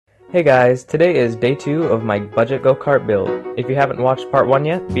Hey guys, today is day 2 of my budget go-kart build. If you haven't watched part 1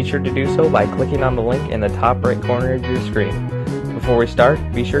 yet, be sure to do so by clicking on the link in the top right corner of your screen. Before we start,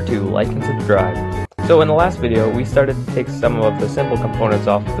 be sure to like and subscribe. So in the last video, we started to take some of the simple components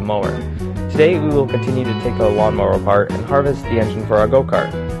off of the mower. Today we will continue to take a lawnmower apart and harvest the engine for our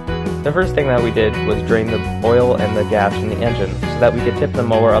go-kart. The first thing that we did was drain the oil and the gas from the engine so that we could tip the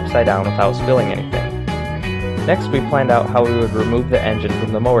mower upside down without spilling anything. Next, we planned out how we would remove the engine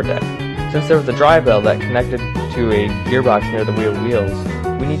from the mower deck. Since there was a drive bell that connected to a gearbox near the wheels,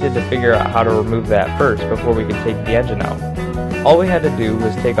 we needed to figure out how to remove that first before we could take the engine out. All we had to do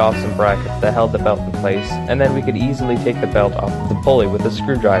was take off some brackets that held the belt in place, and then we could easily take the belt off of the pulley with a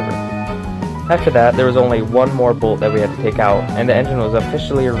screwdriver. After that, there was only one more bolt that we had to take out, and the engine was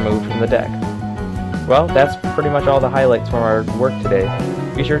officially removed from the deck. Well, that's pretty much all the highlights from our work today.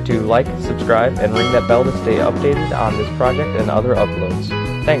 Be sure to like, subscribe, and ring that bell to stay updated on this project and other uploads.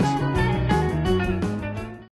 Thanks!